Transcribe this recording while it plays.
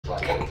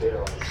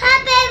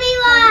Come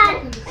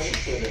everyone!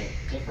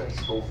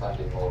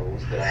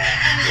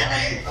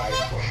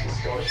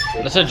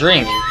 That's a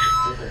drink.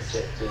 That's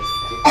a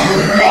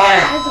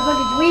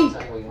fucking drink.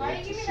 Why are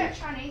you giving me that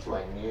Chinese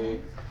one?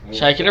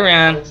 Shake it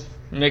around.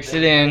 Mix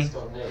it in.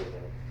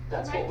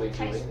 That's what we're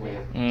doing with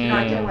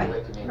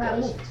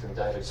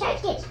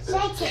Shake it,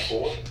 shake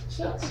it.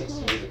 about 6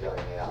 years ago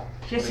now.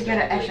 Just to get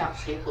it ash up.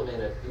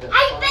 Implemented in a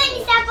I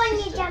think that when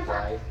you jump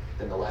up. way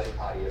than the Labor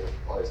Party ever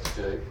proposed to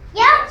do.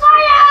 Yeah,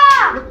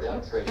 fire!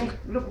 Without treating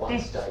Look one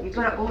there, state you've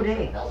got it all different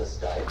from there. another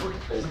state, but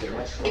as the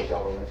national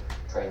government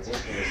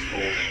transitioning the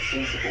schools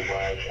in a sensible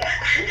way.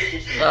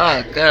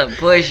 Oh god,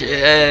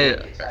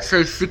 bullshit.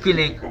 So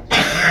sickening. Sweetheart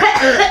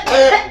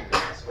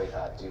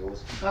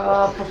deals.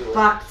 Oh, for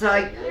fuck's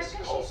sake. Less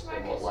cost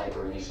than what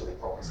Labor initially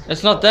promised.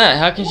 That's not that.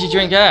 How can she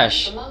drink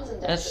ash?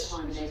 That's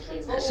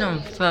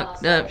some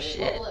fucked up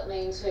shit.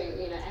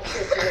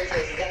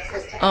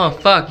 Oh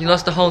fuck, you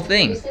lost the whole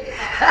thing.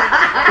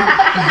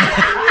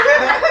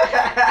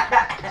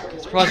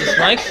 Surprised the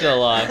smoke's still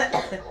alive.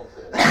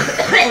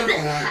 Make me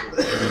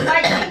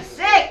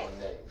sick.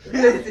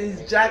 This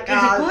is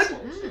jackass. Is it good?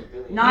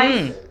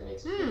 Nice.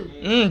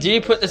 Do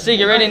you put the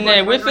cigarette in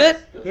there with it?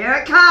 Here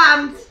it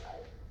comes.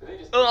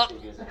 Ugh.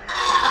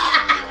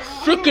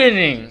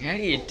 Sickening. How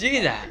do you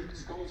do that?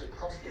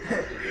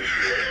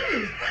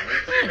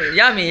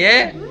 Yummy,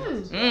 yeah?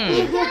 Great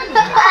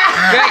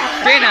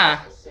dinner.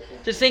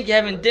 Just think you're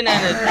having dinner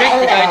and a drink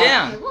to go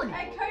down.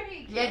 Hey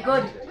Cody. Yeah,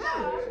 good.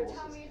 Tell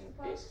me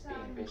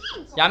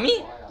about Yummy?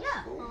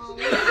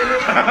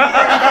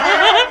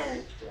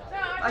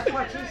 That's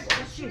what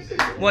she's.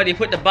 What, do you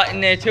put the butt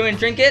in there too and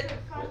drink it?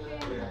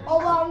 Oh,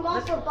 well, I'm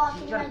going for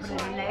Blackie You gotta put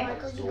it in there.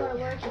 because you gotta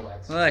work it.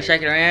 Oh,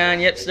 shake it around.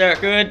 Yep, stir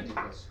it good.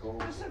 That's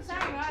what I'm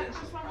saying, right?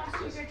 Just one last to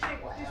go check.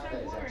 There's no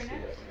water in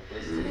it.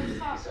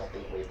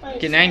 It's fuck.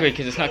 Getting angry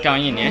because it's not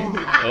going in, yeah?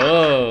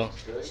 Oh.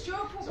 Straw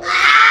put water.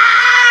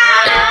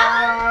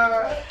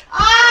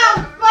 Oh,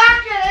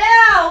 fucking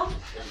hell!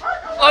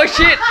 Oh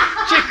shit!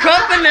 She's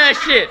crumping that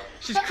shit!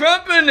 She's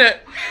crumping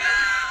it!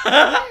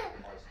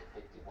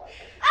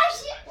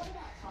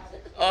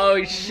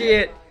 Oh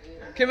shit!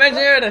 Can you imagine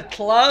her at a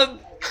club?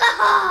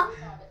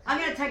 I'm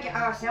gonna take it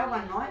RSL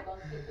one night.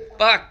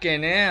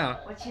 Fucking hell.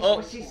 What's this? Oh,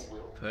 What's this?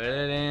 put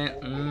it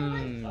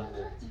in.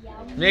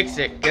 Mix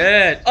it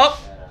good. Oh!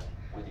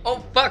 Oh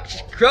fuck,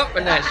 she's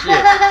crumping that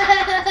shit.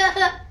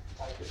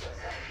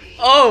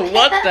 Oh,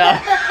 what the?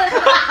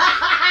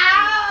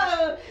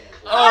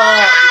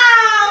 Oh.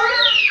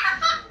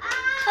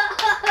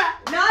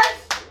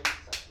 Nice.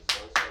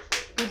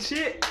 Good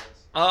shit.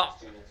 Oh,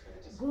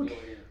 Good.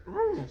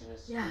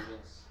 Yeah.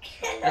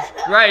 that's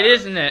great,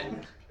 isn't it?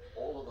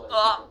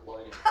 Oh.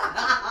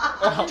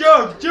 Oh,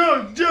 Jug.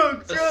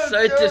 that's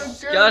so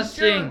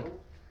disgusting.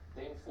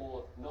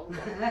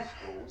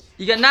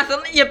 You got nothing?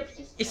 You're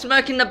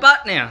smoking the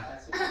butt now.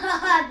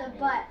 The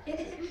butt.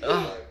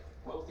 Oh.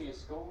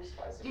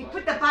 Do you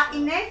put the butt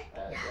in there?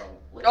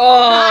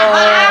 Oh.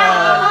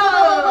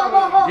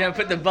 You're gonna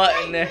put the butt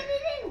in there.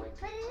 Put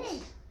it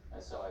in.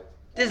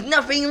 There's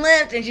nothing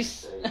left and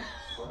she's...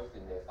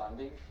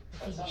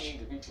 No,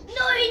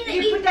 Do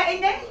you put that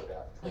in there?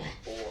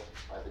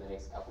 Over the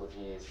next couple of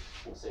years,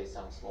 we'll see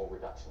some small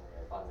reduction in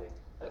their funding.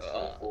 That's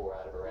 24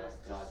 out of around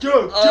 9.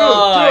 Jug.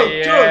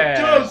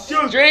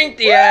 Drink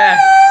the ass.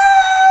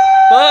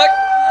 Fuck.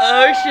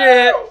 Oh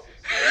shit.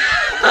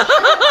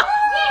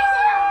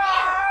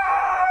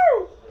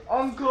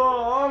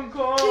 Encore.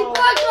 Broke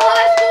the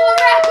high school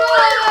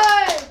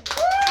record!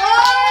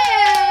 Oh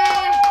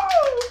yeah!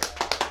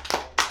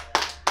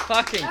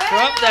 Fucking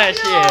crump that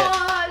shit.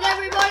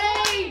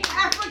 Everybody!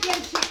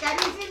 African shit that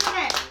is, isn't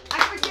it?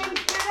 African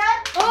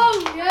shit.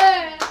 Oh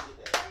yeah!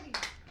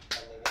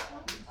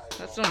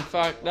 That's some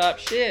fucked up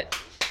shit.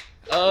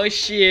 Oh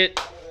shit.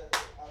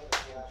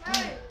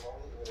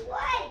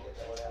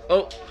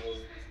 Oh.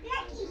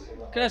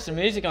 Could have some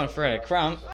music on for a crump.